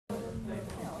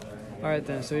Alright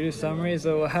then, so we do summaries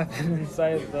of what happened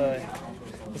inside the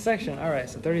section.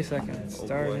 Alright, so 30 seconds.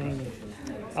 Starting.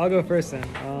 I'll go first then.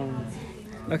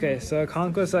 Okay, so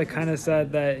Conquest kind of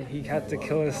said that he had to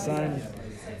kill his son.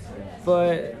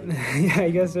 But, yeah,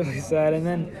 I guess really sad. And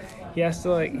then he has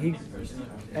to, okay,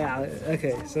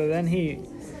 so then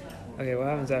okay, what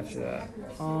happens after that?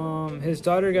 His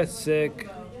daughter gets sick.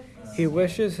 He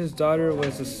wishes his daughter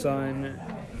was a son.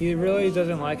 He really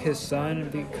doesn't like his son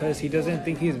because he doesn't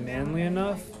think he's manly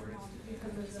enough.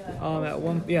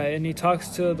 And he talks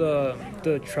to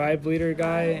the tribe leader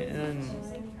guy,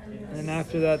 and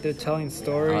after that they're telling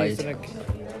stories. Okay.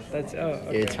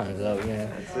 Your time's up, yeah.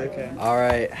 Okay. All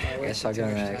right, I guess I'll go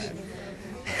next.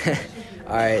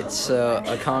 All right, so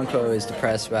Okonkwo is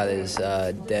depressed about his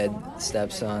dead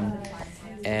stepson,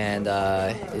 and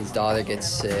his daughter gets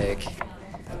sick.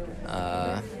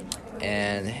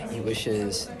 And he wishes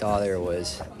his daughter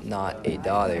was not a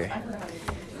daughter.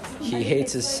 He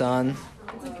hates his son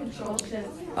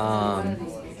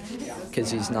because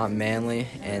he's not manly,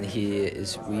 and he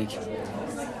is weak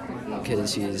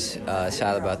because he's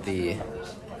sad about it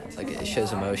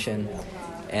shows emotion.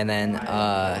 And then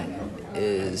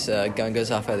his gun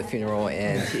goes off at the funeral,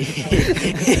 and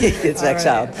he gets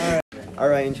exiled. All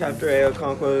right, in Chapter A,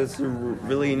 Okonkwo is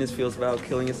really in his feels about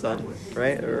killing his son,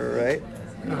 right?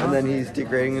 And then he's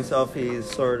degrading himself. He's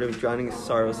sort of drowning his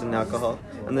sorrows in alcohol.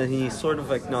 And then he's sort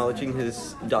of acknowledging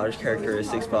his daughter's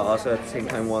characteristics, but also at the same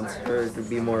time wants her to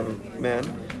be more of a man.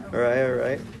 All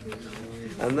right.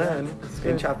 And then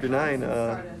in Chapter 9,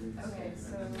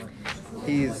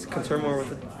 he's concerned more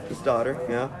with his daughter,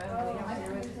 yeah.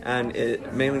 And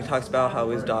it mainly talks about how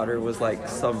his daughter was like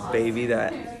some baby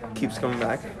that keeps coming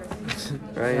back.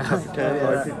 Right? In Chapter 10,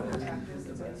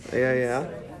 yeah.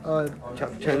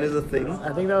 Chapter 10 is a thing.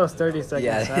 I think that was 30 seconds.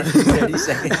 Yeah, 30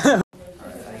 seconds.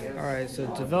 Alright, so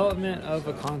development of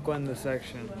Okonkwo in the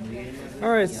section.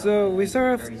 Alright, so we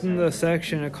start off in the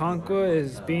section. Okonkwo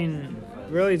is being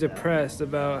really depressed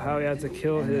about how he had to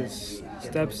kill his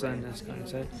stepson, as kind of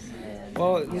said.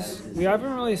 Well, we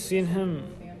haven't really seen him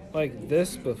like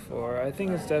this before. I think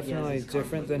it's definitely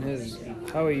different than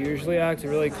how he usually acts,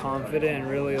 really confident and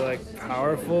really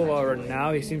powerful, while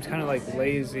now he seems kind of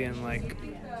lazy and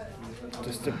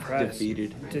just depressed.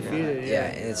 Defeated, yeah.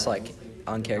 And it's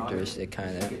uncharacteristic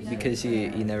kind of, because he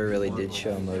never really did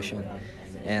show emotion.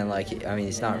 And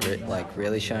he's not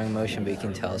really showing emotion, but you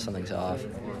can tell something's off.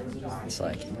 It's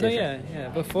different. No, yeah.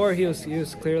 Before he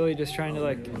was clearly just trying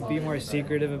to be more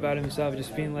secretive about himself,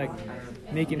 just being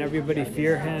making everybody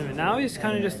fear him. And now he's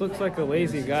kind of just looks like a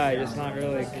lazy guy, just not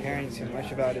really caring too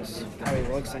much about how he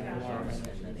looks anymore.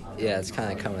 Yeah, it's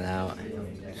kind of coming out,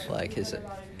 his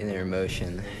inner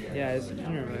emotion. Yeah, his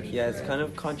inner emotion. Yeah, it's kind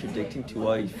of contradicting to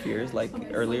what he fears.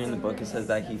 Earlier in the book, it says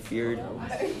that he feared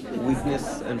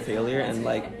weakness and failure, and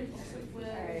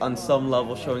on some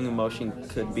level, showing emotion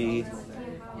could be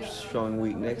showing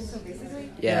weakness.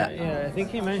 Yeah. I think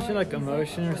he mentioned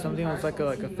emotion or something. It was like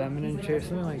a feminine trait,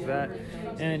 something like that.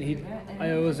 And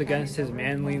it was against his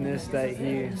manliness that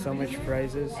he so much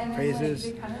praises.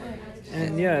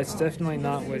 And yeah, it's definitely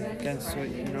not against what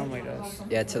he normally does.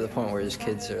 Yeah, to the point where his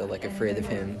kids are afraid of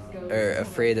him, or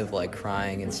afraid of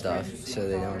crying and stuff, so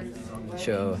they don't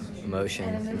show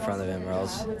emotion in front of him, or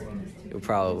else he'll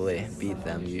probably beat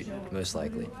them, most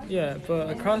likely. Yeah,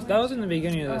 but that was in the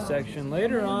beginning of the section.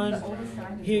 Later on,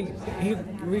 he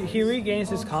regains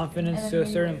his confidence to a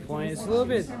certain point. It's a little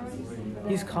bit.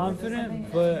 He's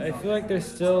confident, but I feel there's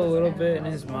still a little bit in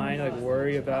his mind,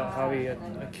 worry about how he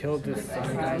killed his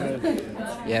son, kind of.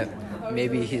 Yeah,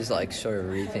 maybe he's sort of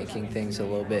rethinking things a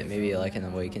little bit, maybe an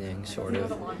awakening, sort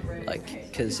of,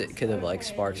 because it could have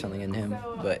sparked something in him,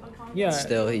 but yeah,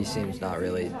 still he seems not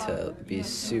really to be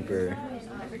super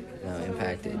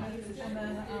impacted.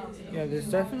 Yeah, there's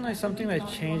definitely something that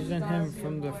changed in him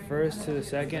from the first to the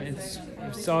second. It's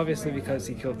obviously because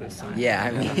he killed his son. Yeah,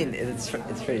 I mean, it's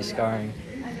pretty scarring.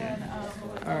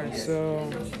 Alright, so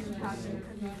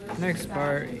next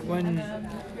part, when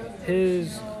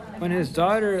his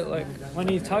daughter, when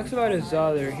he talks about his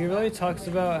daughter, he really talks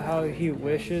about how he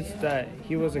wishes that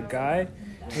he was a guy,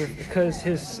 because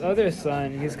his other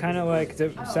son, he's kind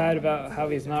of sad about how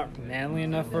he's not manly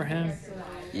enough for him.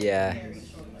 Yeah.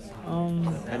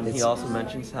 And he also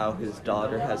mentions how his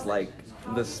daughter has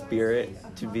the spirit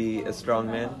to be a strong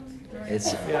man.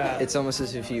 It's almost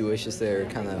as if he wishes they're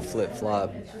kind of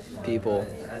flip-flop people.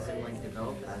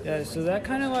 Yeah, so that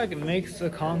kind of makes the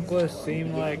conquest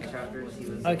seem like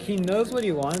he knows what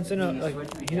he wants in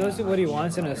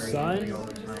a son,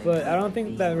 But I don't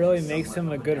think that really makes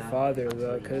him a good father,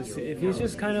 though, because if he's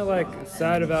just kind of like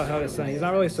sad about how his son, he's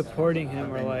not really supporting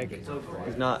him or like.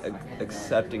 He's not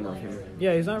accepting of him.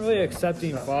 Yeah, he's not really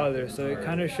accepting father, so it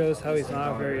kind of shows how he's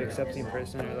not a very accepting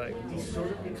person, or like.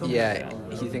 Yeah,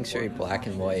 he thinks very black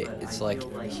and white. It's like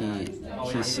he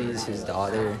sees his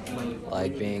daughter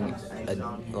like being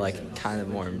like kind of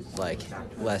more like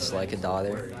less like a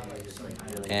daughter,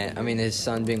 and I mean his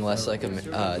son being less like a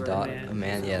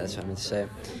man. Yeah, that's what I meant to say.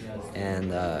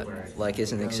 And like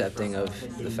isn't accepting of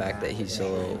the fact that he's a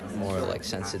little more like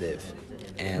sensitive,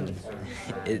 and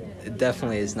it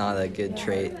definitely is not a good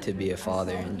trait to be a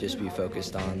father and just be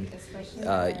focused on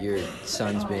your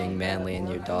sons being manly and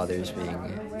your daughters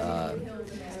being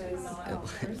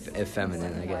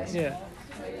feminine, I guess. Yeah.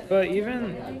 But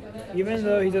even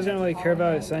though he doesn't really care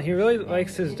about his son, he really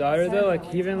likes his daughter though. Like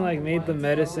he even like made the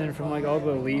medicine from like all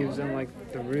the leaves and like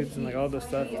the roots and like all the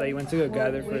stuff that he went to go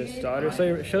gather for his daughter. So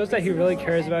it shows that he really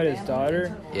cares about his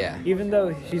daughter. Yeah. Even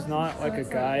though she's not like a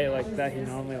guy like that he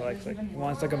normally likes, like he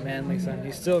wants like a manly son,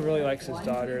 he still really likes his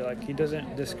daughter. Like he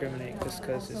doesn't discriminate just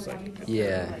because it's like.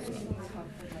 Yeah.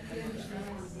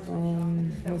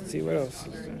 Let's see what else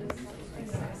is there.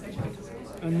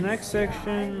 The next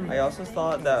section. I also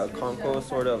thought that Okonkwo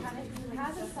sort of,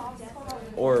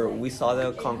 or we saw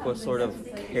that Okonkwo sort of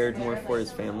cared more for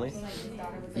his family.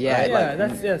 Yeah. Right? Yeah,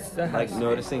 Like, that like has.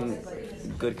 noticing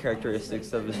good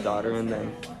characteristics of his daughter, and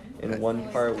then in one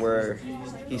part where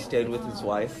he stayed with his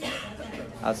wife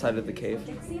outside of the cave.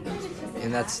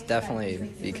 And that's definitely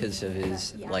because of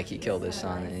his, like, he killed his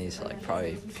son, and he's, like,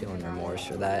 probably feeling remorse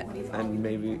for that. And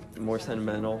maybe more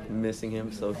sentimental, missing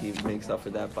him, so he makes up for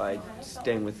that by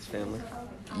staying with his family.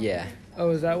 Yeah. Oh,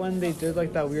 is that when they did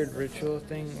like that weird ritual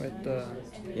thing with the?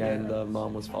 Yeah, and the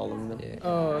mom was following them. Yeah.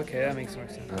 Oh, okay, that makes more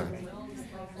sense. Okay.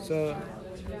 So,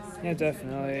 yeah,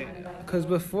 definitely. Because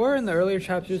before in the earlier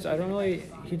chapters,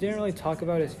 he didn't really talk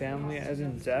about his family as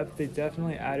in depth. They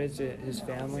definitely added to his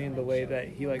family in the way that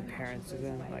he like parents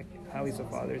them, like how he's a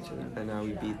father to them. And now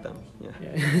we beat them. Yeah.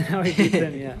 Yeah, how he beats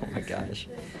them. Yeah. Oh my gosh.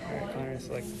 Alright, Connor's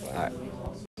like. Alright.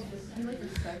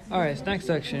 Alright, so next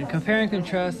section. Compare and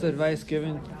contrast the advice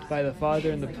given by the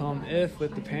father in the poem If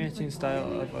with the parenting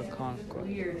style of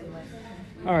Okonkwo.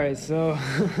 Alright, so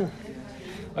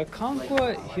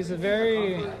Okonkwo, he's a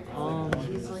very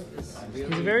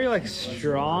like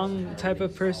strong type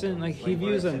of person. Like he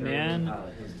views a man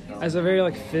as a very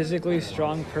like physically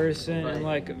strong person and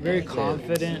like very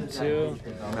confident too.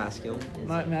 Masculine.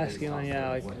 Not masculine, yeah,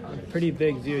 like a pretty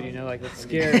big dude, you know, like it's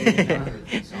scary. You know?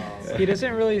 He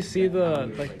doesn't really see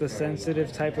the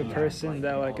sensitive type of person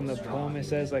that like in the poem it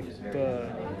says like the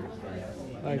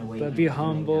be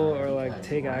humble or like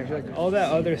take action, like all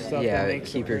that other stuff. Yeah, that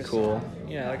makes keep her cool.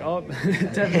 Yeah, like all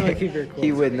definitely keep her cool.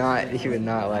 He would not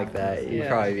like that. He'd Yeah.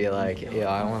 probably be like, yeah,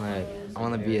 I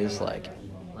wanna be as like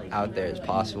out there as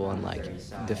possible and like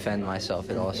defend myself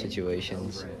in all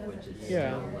situations.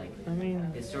 Yeah, I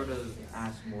mean,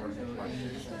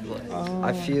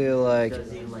 I feel like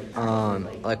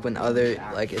when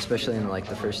especially in like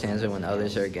the first stanza, when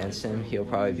others are against him, he'll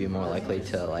probably be more likely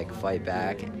to like fight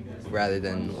back rather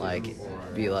than like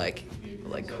be like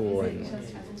cool and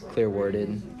clear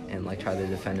worded and like try to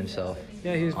defend himself.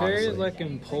 yeah, he's very honestly. like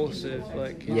impulsive.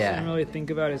 Like he Yeah. doesn't really think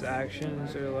about his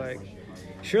actions or like.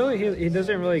 Surely he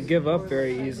doesn't really give up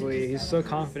very easily. He's so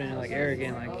confident and like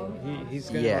arrogant. Like he's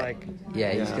gonna Yeah. like.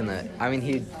 Yeah, he's gonna. I mean,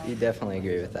 he definitely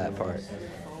agree with that part.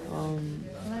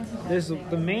 There's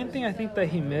the main thing I think that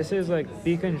he misses, like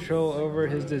be control over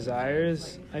his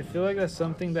desires. I feel like that's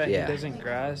something that Yeah. he doesn't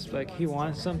grasp. Like he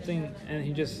wants something and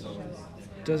he just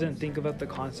doesn't think about the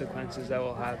consequences that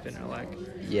will happen or like.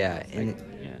 Yeah, and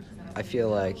Yeah. I feel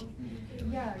like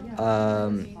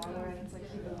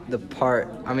the part.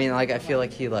 I mean, like I feel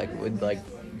like he like would like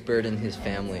burden his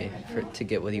family to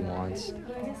get what he wants.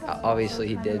 Obviously,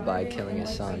 he did by killing his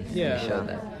son. Yeah. He showed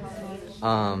that.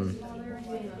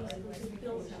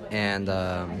 And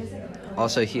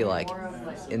also he like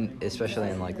especially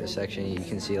in like this section, you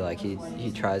can see like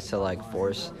he tries to like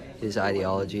force his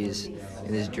ideologies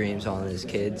and his dreams on his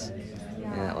kids,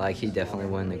 and like he definitely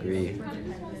wouldn't agree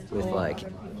with like.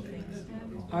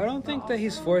 I don't think that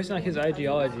he's forcing like his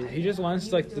ideology. He just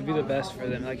wants like to be the best for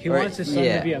them. Like he Right, wants his son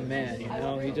yeah. to be a man. You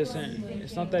know, he doesn't.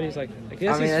 It's not that he's like. I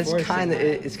mean, it's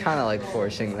it's kind of like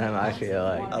forcing them. I feel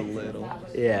like. A little.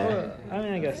 Yeah. Well, I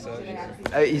mean, I guess so.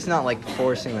 He's not like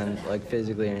forcing them like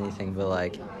physically or anything, but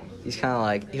like he's kind of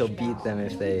like he'll beat them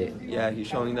if they. Yeah, he's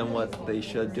showing them what they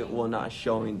should do. Well, not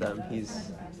showing them.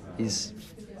 He's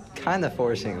kind of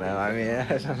forcing them. I mean,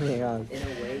 if I'm being honest.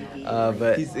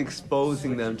 But He's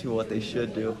exposing them to what they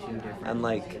should do, and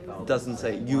like doesn't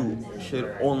say you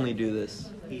should only do this.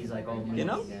 You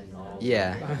know?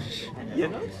 Yeah. You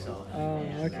know?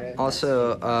 Okay.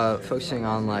 Also, focusing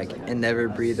on like and never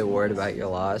breathe a word about your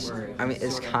loss. I mean,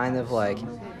 it's kind of like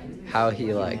how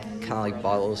he like kind of like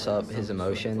bottles up his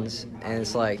emotions, and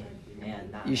it's like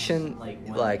you shouldn't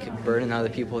like burden other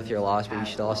people with your loss, but you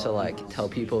should also like tell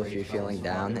people if you're feeling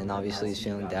down, and obviously he's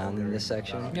feeling down in this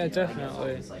section. Yeah,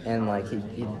 definitely. And like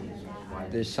he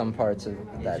there's some parts of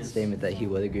that statement that he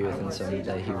would agree with and some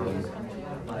that he wouldn't.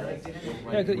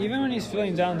 Yeah, 'cause even when he's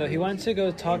feeling down, though, he went to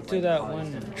go talk to that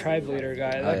one tribe leader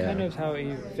guy. That kind of how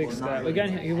he fixed that.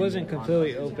 Again, he wasn't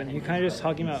completely open. He kind of just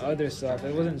talking about other stuff.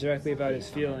 It wasn't directly about his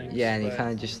feelings. Yeah, and he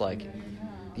kind of just like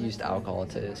used alcohol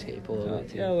to escape a little bit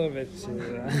too. Yeah, a little bit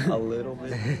too. A little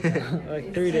bit.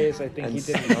 Like 3 days, I think And he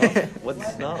did. snuff?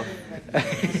 What's snuff?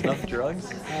 Snuff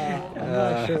drugs? I'm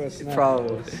not sure what's next.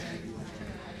 Probably.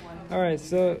 All right,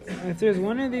 so if there's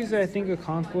one of these that I think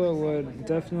Okonkwo would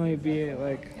definitely be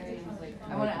like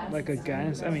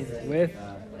against, I mean with,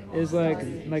 is like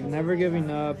never giving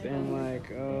up and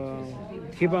like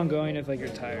keep on going if like you're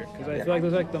tired, because I feel like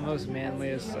those are like the most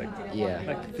manliest like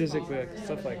physically like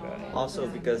stuff like that. Also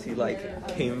because he like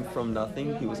came from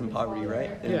nothing. He was in poverty,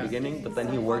 right? In the beginning, but then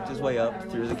he worked his way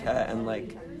up through the cat and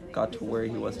like got to where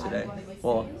he was today.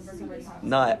 Well,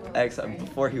 not exiled,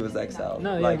 before he was exiled.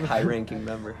 No, yeah, like high-ranking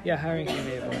member. Yeah, high-ranking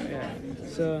member. Yeah.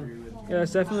 So yeah,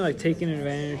 it's definitely like taking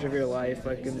advantage of your life,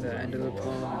 like in the end of the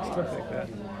poem and stuff like that.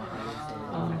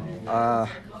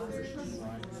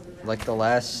 Like the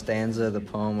last stanza of the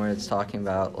poem where it's talking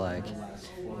about like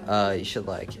you should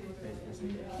like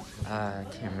I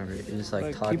can't remember. It was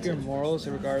like keep your morals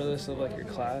regardless of like your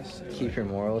class. Keep your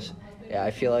morals. Yeah,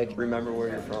 I feel like remember where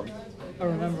you're from. Oh,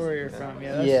 remember where you're from.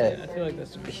 Yeah. I feel like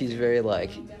that's. He's very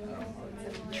like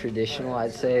traditional,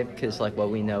 I'd say, because like what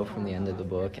we know from the end of the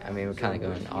book. I mean, we're kind of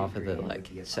going off of the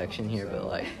like section here, but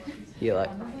like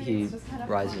he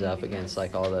rises up against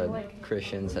like all the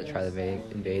Christians that try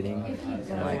to invading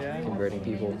and like converting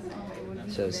people.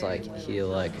 So it's like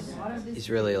he's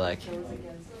really like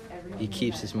he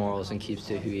keeps his morals and keeps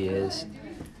to who he is.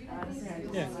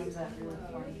 Yeah.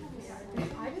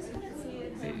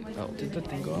 Oh, did the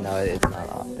thing go off? No, it's not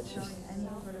off. It's just.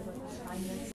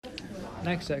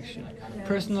 Next section.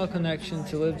 Personal connection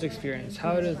to lived experience.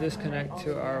 How does this connect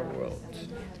to our world?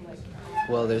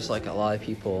 Well, there's like a lot of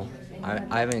people.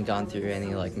 I haven't gone through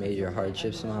any like major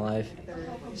hardships in my life.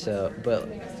 So, but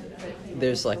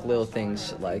there's like little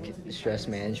things like stress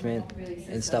management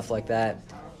and stuff like that.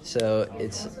 So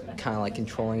it's kind of like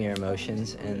controlling your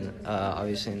emotions. And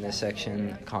obviously in this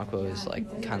section, Okonkwo is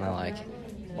like kind of like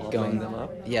balling them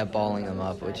up? Yeah, balling them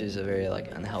up, which is a very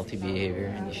like unhealthy behavior,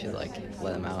 and you should like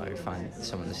let them out or find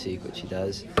someone to seek, which he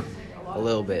does a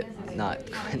little bit, not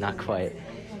quite.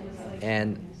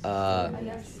 And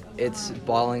it's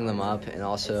balling them up and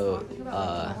also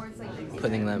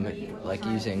putting them like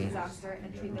using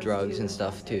drugs and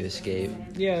stuff to escape.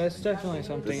 Yeah, that's definitely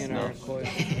something in our culture.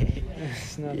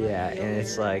 Yeah, and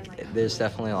it's like there's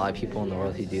definitely a lot of people in the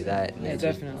world who do that, and yeah,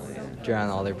 they definitely drown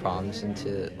all their problems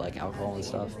into like alcohol and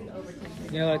stuff.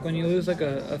 Yeah, like when you lose like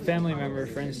a family member,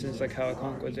 for instance, like how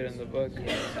Okonkwo did in the book,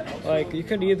 like you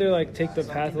could either like take the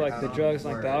path of like the drugs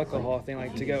and like the alcohol thing,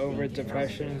 like to get over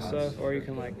depression and stuff, or you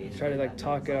can like try to like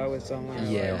talk it out with someone.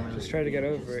 Or, like, just try to get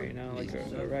over it, you know, like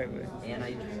the right way.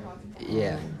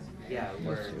 Yeah.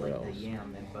 What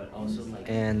else?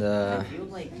 And I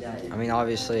mean,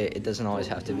 obviously, it doesn't always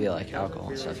have to be like alcohol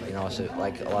and stuff. You can also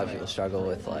like a lot of people struggle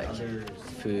with like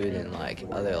food and like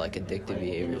other like addictive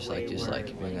behaviors, like just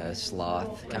like being a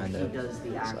sloth kind of.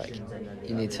 It's like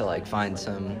you need to like find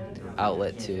some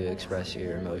outlet to express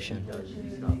your emotion.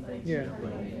 Yeah.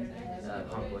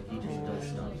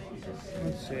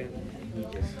 Let's see.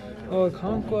 Oh,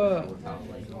 Okonkwo.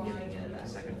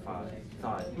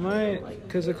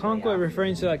 Because Okonkwo,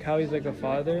 referring to like how he's like a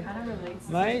father,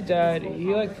 my dad,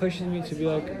 he like pushes me to be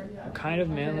like kind of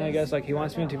manly, I guess. Like he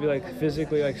wants me to be like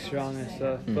physically like strong and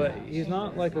stuff, but he's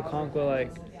not like Okonkwo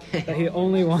like that. He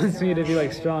only wants me to be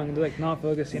like strong and like not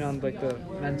focusing on like the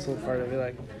mental part of it.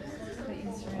 Like,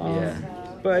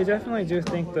 but I definitely do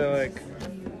think that like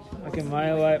in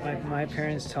my life, my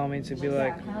parents tell me to be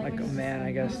like a man,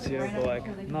 I guess too, but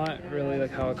like not really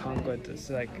like how Okonkwo does,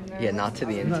 like not to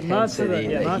the intensity not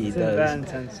to that does.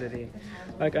 intensity.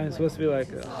 Like I'm supposed to be like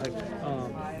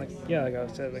I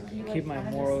said, like keep my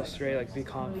morals straight, like be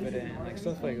confident, and like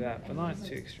stuff like that, but not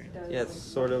too extreme. Yeah, it's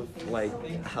sort of like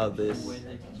how this,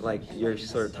 like you're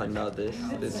sort of talking about this.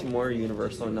 It's more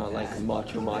universal, not like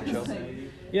macho.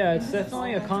 Yeah, it's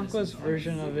definitely a conquest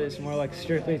version of it. It's more like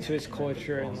strictly to his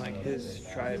culture and like his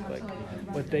tribe, like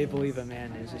what they believe a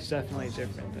man is. It's definitely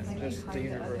different than just the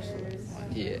universal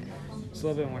one. Yeah. It's a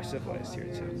little bit more civilized here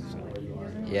too. So.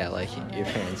 Yeah, like your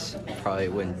parents probably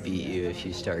wouldn't beat you if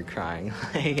you started crying.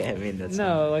 Like, I mean, that's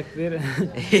like they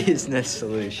don't. is no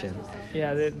solution.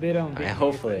 Yeah, they don't. Beat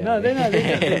Hopefully. Me. No, they're not. No,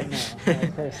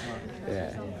 of course not.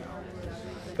 Yeah.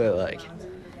 But like,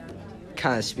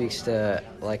 kind of speaks to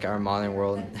like our modern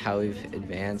world, how we've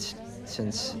advanced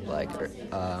since like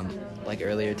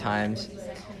earlier times,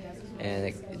 and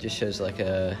it just shows like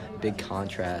a big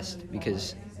contrast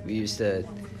because we used to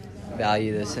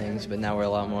value those things, but now we're a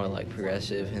lot more like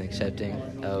progressive and accepting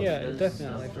of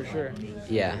definitely for sure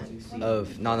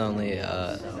of not only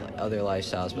other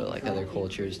lifestyles but like other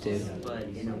cultures too.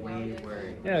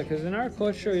 Because in our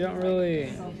culture we don't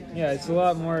really it's a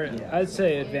lot more, I'd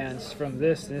say, advanced from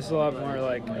this, and it's a lot more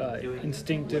like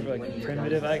instinctive, like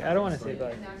primitive. I don't want to say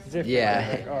like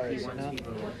different like ours, you know,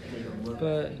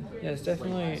 but it's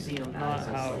definitely not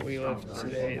how we live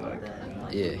today.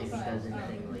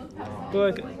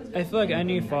 But like, I feel like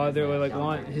any father would like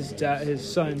want his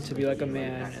son to be like a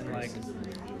man and like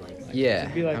to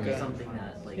be like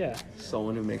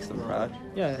someone who makes them proud.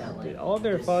 All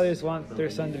their fathers want their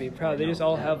son to be proud. They just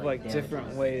all have like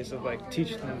different ways of like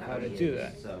teaching them how to do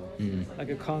that. Like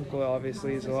a Okonkwo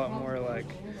obviously is a lot more like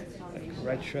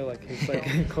retro, like his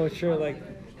like culture, like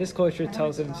his culture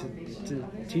tells him to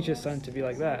teach his son to be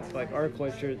like that. Like our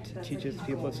culture teaches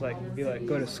people to like be like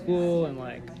go to school and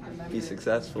like be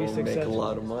successful, make a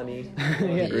lot of money,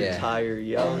 retire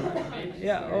young.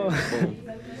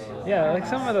 Like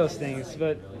some of those things,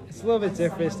 but it's a little bit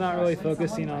different. It's not really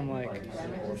focusing on like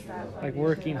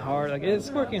working hard. Like it's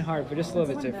working hard, but just a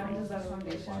little bit different.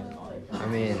 I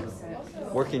mean,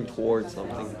 working towards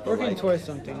something. Towards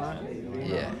something, right?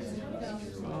 Yeah.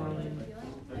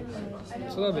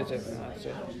 It's a little bit different, I'd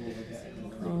say.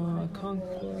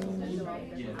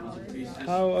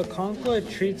 How Okonkwo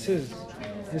treats his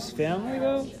family,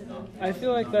 though, I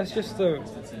feel like that's just the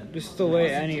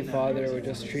way any father would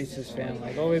just treat his family.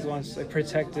 Like always wants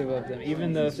protective of them,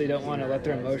 even though if they don't want to let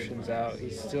their emotions out, he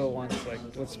still wants like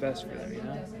what's best for them, you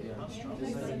know?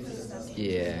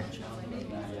 Yeah.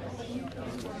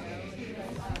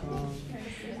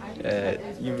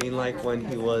 You mean like when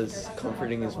he was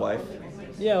comforting his wife?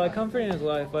 Yeah, like comforting his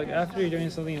wife. Like after you're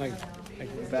doing something like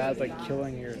bad, like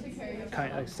killing your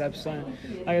stepson.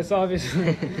 Like it's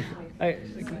obviously like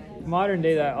modern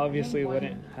day that obviously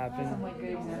wouldn't happen.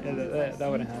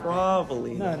 That wouldn't happen.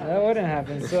 Probably. No, that wouldn't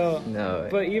happen. So no.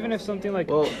 But even if something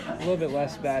like a little bit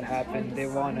less bad happened, they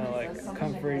want to like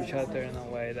comfort each other in a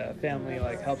way that family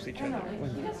like helps each other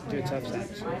when do tough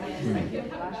times.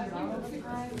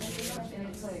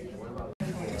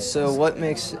 So what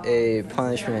makes a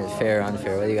punishment fair or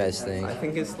unfair? What do you guys think? I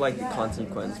think it's like the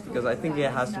consequence, because I think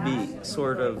it has to be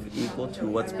sort of equal to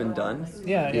what's been done.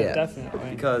 Yeah, definitely.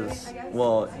 Because,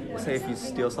 well, say if you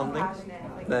steal something,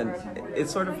 then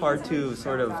it's sort of hard to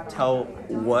sort of tell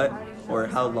what or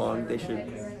how long they should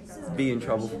be in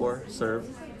trouble for, serve.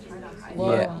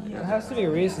 Well, it has to be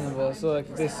reasonable. So, like,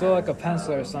 if they steal like a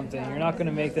pencil or something, you're not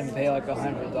gonna make them pay like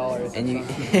 $100. And you,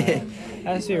 it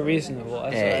has to be reasonable.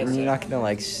 and you're not gonna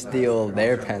like steal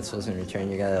their pencils in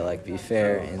return. You gotta like be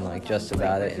fair and like just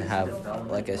about it, and have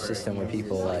like a system where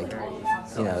people like,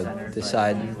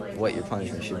 decide what your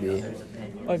punishment should be.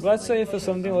 Like, let's say if it's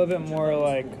something a little bit more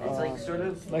like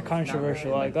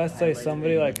controversial. Like, let's say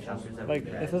somebody like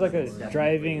if it's like a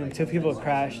driving and two people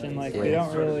crashed and like they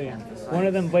don't really, one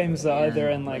of them blames the other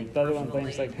and like the other one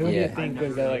blames, like who do you think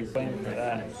would get like blamed for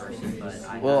that?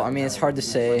 Well, I mean, it's hard to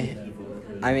say.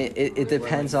 I mean, it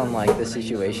depends on like the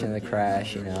situation of the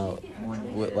crash.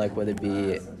 Would it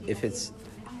be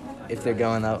if they're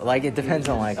going up, like it depends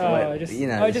on like what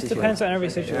it just depends on every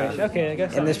situation. Okay, I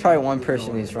guess. And there's probably one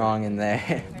person who's wrong in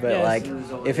there, but like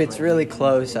if it's really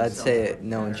close, I'd say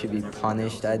no one should be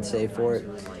punished. I'd say for it.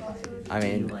 I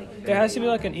mean, there has to be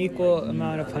like an equal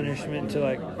amount of punishment to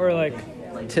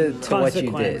to what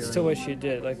you did. To what you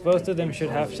did. Like both of them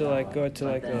should have to like go to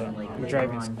like a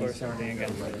driving school or something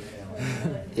again.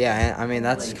 Yeah, I mean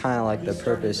that's kind of like the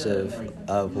purpose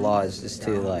of laws, is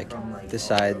to like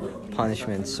decide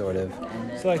punishments, sort of.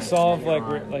 So like solve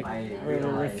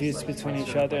refutes between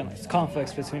each other and like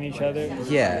conflicts between each other.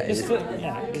 Yeah,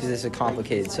 because it's a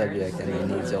complicated subject and it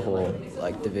needs a whole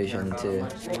like division to,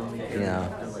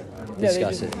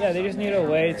 discuss it. Yeah, they just need a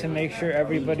way to make sure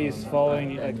everybody's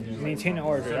following, like maintain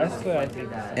order. That's what I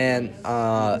think. And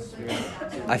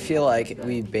I feel like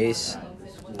we base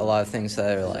a lot of things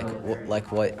that are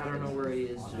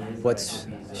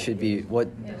what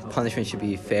punishment should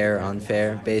be fair or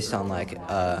unfair based on like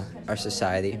our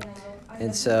society.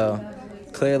 And so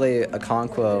clearly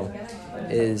Okonkwo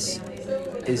is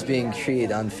being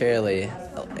treated unfairly.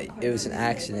 It was an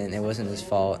accident. It wasn't his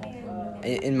fault,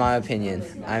 in my opinion.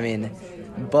 I mean,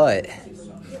 but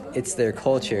it's their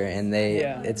culture, and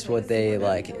it's what they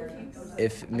like.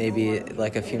 If maybe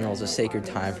like a funeral is a sacred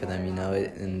time for them,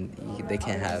 and they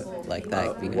can't have like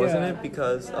that. Wasn't it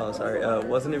because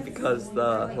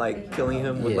the like killing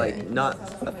him would like not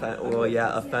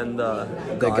offend the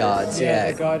gods?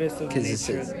 The goddess of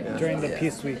nature during the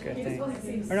peace week, I think.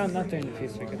 Or no, not during the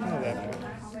peace week. I think it was after.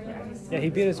 Yeah, he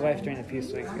beat his wife during the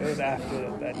peace week. It was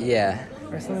after that. Yeah.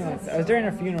 Or something like that. It was during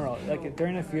a funeral. Like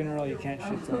during a funeral, you can't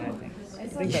shoot someone, I think. I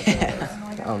think that's what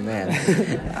it was. Oh man.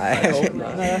 I hope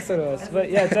not. No, that's what it was. But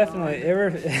yeah, definitely.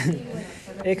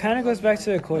 It kind of goes back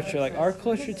to the culture. Like our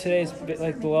culture today is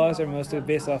like the laws are mostly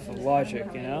based off of logic,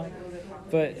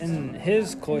 But in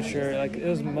his culture, like it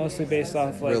was mostly based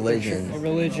off like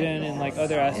religion and like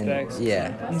other aspects.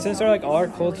 And since our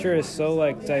culture is so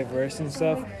like diverse and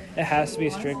stuff, it has to be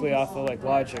strictly off of like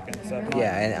logic and stuff.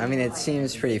 Yeah, and I mean it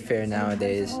seems pretty fair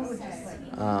nowadays.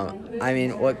 I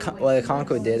mean what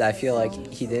Okonkwo did, I feel like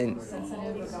he didn't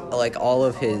like all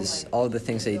of the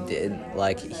things that he did.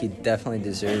 Like he definitely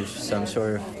deserves some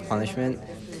sort of punishment.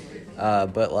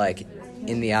 But like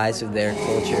in the eyes of their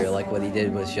culture, like what he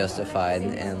did was justified,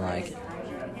 and like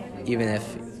even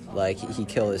if like he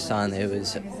killed his son, it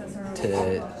was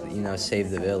to save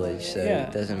the village, so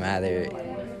it doesn't matter.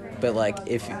 But like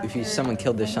if someone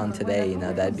killed their son today,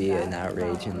 that'd be an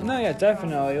outrage. No, yeah,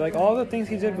 definitely. Like all the things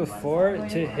he did before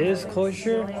to his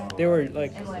culture, they were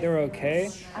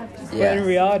okay. But in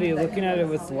reality, looking at it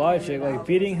with logic, like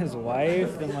beating his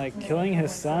wife and like killing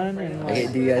his son, and like,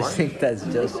 okay, do you guys think that's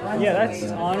just? Yeah, that's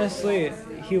honestly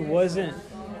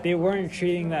they weren't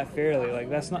treating that fairly. Like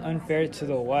that's not unfair to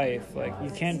the wife. Like you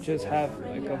can't just have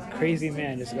like a crazy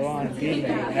man just go on beating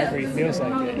you whenever he feels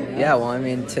like it. Yeah, well, I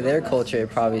mean, to their culture, it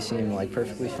probably seemed like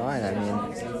perfectly fine. I mean,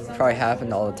 it probably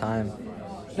happened all the time.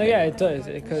 No, yeah, it does,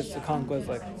 because Okonkwo's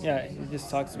like, he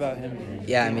just talks about him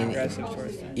being aggressive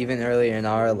towards them. Even earlier in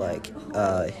our like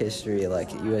history,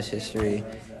 like U.S. history,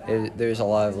 there's a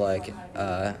lot of like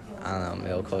I don't know,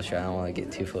 male culture. I don't want to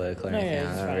get too political or anything.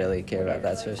 I don't really care about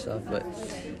that sort of stuff. But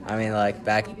I mean, like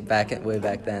way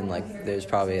back then, like there's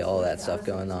probably all that stuff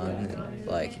going on, and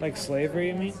like slavery.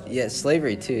 You mean? Yeah,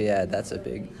 slavery too. Yeah, that's a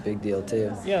big deal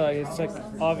too. Yeah, like it's like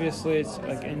obviously it's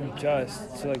like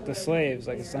unjust to like the slaves.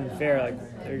 Like it's unfair.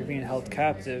 Like they're being held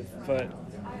captive, but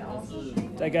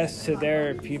I guess to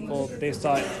their people they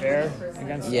saw it fair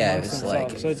against it's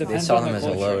like so it depends they saw on them the as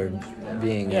culture. a lower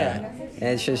being. And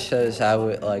it just shows how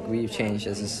we've changed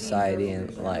as a society,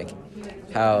 and like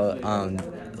how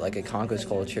like Okonkwo's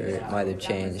culture might have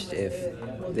changed if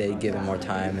they'd given more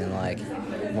time and like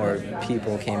more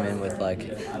people came in with like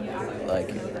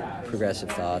progressive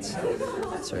thoughts,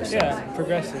 sort of stuff. Yeah,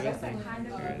 progressive, I think.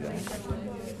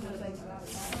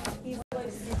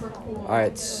 All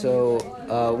right, so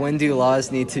when do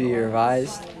laws need to be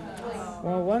revised?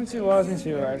 Well, when do laws need to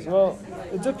be revised? Well,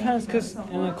 it depends, because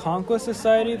in the conquest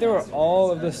society, they were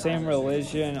all of the same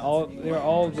religion, they were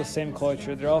all of the same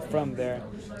culture, they're all from there.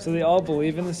 So they all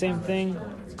believe in the same thing.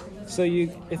 So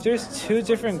if there's two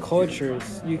different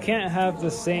cultures, you can't have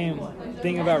the same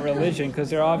thing about religion, because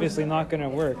they're obviously not going to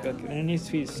work. Like, there needs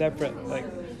to be separate, like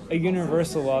a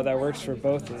universal law that works for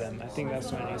both of them. I think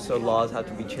that's what it needs. So laws have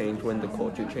to be changed when the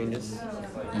culture changes?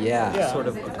 Yeah. Sort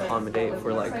of accommodate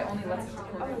for like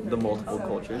the multiple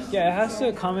cultures. Yeah, it has to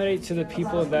accommodate to the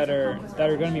people that are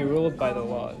going to be ruled by the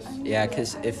laws. Yeah,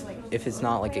 because if it's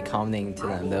not like accommodating to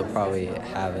them, they'll probably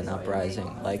have an uprising,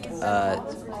 like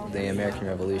the American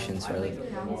Revolution, sort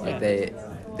of. Like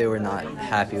they were not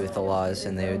happy with the laws,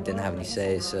 and they didn't have any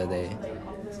say, so they,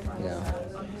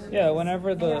 Yeah,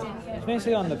 it's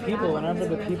basically on the people. Whenever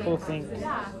the people think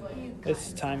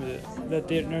it's time that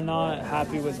they're not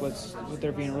happy with what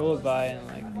they're being ruled by, and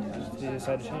like they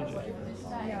decide to change it.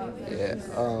 Yeah.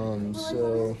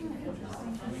 So.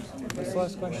 What's the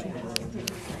last question?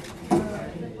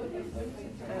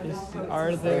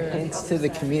 Are there hints to the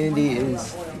community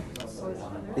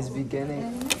is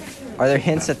beginning? Are there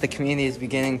hints that the community is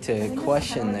beginning to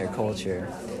question their culture?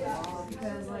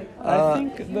 I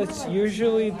think that's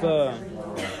usually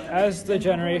as the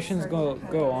generations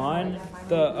go on,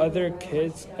 the other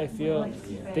kids, I feel,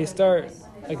 they start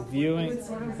like viewing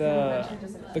the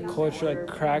culture, like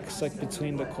cracks like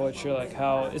between the culture, like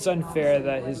how it's unfair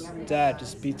that his dad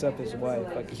just beats up his wife,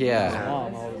 like his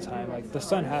mom all the time. Like the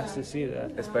son has to see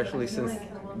that. Especially since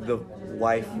the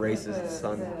wife raises his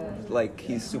son, like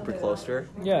he's super close to her.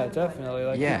 Yeah, definitely.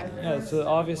 Like yeah. So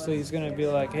obviously he's gonna be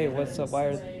like, hey, what's up? Why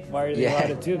are they allowed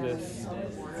to do this?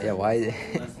 Yeah, why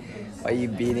are you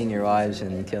beating your wives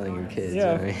and killing your kids?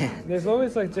 Yeah, I mean, there's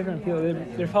always like different people.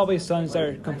 There's probably sons that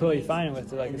are completely fine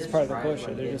with it, like it's part of the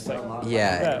culture. They're just like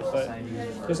that.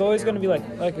 But there's always gonna be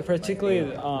like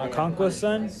particularly Conqua's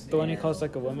son, the one he calls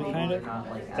like a woman kind of.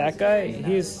 That guy,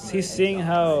 he's seeing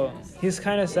how he's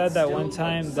kind of said that one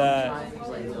time that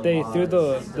they threw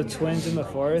the twins in the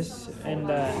forest, and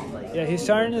he's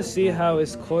starting to see how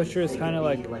his culture is kind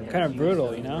of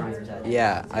brutal, you know?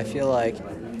 Yeah, I feel like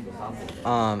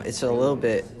it's a little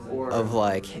bit of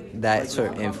like that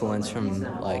sort of influence from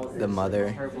like the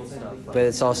mother, but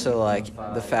it's also like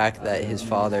the fact that his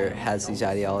father has these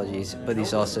ideologies, but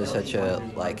he's also such a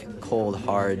like cold,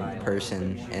 hard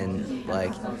person, and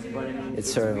like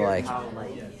it's sort of like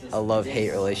a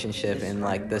love-hate relationship, and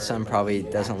like the son probably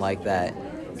doesn't like that,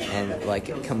 and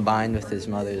like combined with his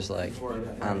mother's like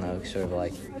I don't know, sort of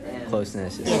like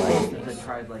closeness,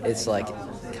 it's like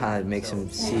kind of makes him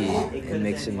see and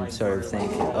makes him sort of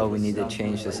think, oh, we need to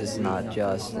change this is not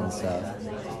just and stuff.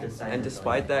 And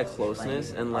despite that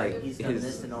closeness and like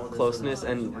his closeness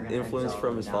and influence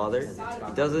from his father,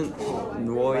 he doesn't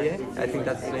Noye, I think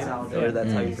that's his name, or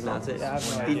that's how you pronounce it.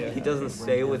 He doesn't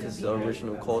stay with his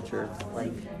original culture,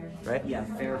 right?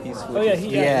 He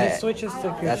switches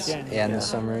to Christianity. In the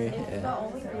summary.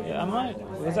 Yeah, I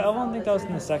don't think that was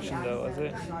in the section though, was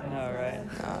it? No, right?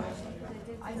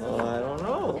 Well, I don't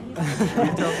know.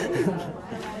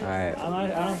 All right. I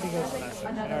don't think it was in that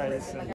section. All right.